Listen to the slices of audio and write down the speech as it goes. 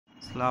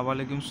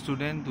Assalamualaikum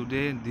student.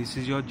 Today this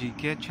is your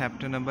GK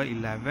chapter number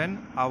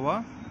 11.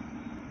 Our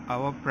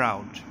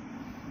proud.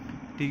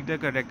 Take the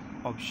correct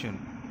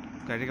option.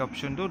 Correct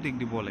option to take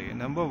the ball.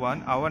 Number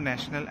 1. Our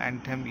national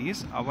anthem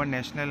is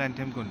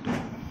kuntu.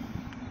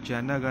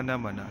 Jana Gana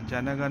Mana.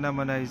 Jana Gana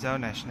Mana is our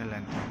national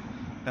anthem.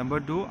 Number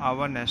 2.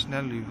 Our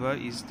national river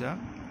is the.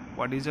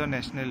 What is our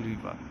national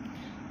river?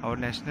 Our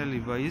national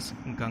river is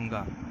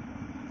Ganga.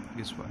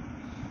 This one.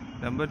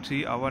 Number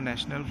 3, our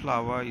national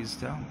flower is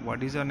the.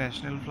 What is our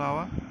national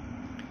flower?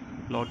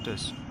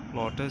 Lotus.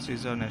 Lotus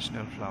is our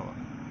national flower.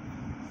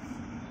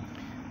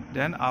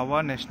 Then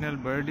our national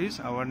bird is.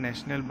 Our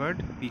national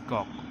bird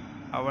peacock.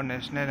 Our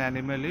national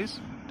animal is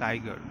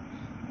tiger.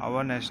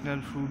 Our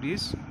national fruit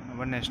is.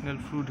 Our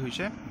national fruit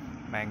is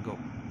mango.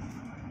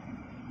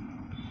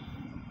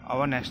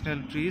 Our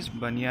national tree is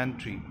banyan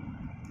tree.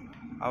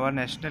 Our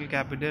national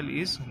capital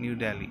is New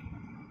Delhi.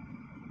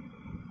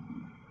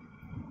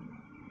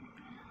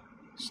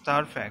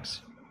 Star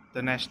facts.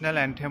 The national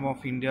anthem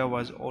of India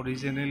was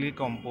originally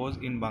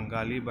composed in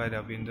Bengali by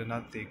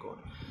Rabindranath Tagore.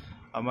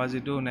 Amar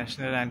jitu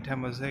national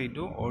anthem ase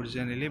itu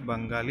originally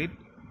Bengali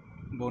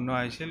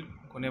bonoaisil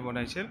kone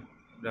bonaisel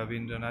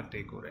Rabindranath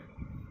Tagore.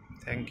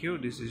 Thank you.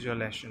 This is your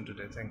lesson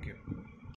today. Thank you.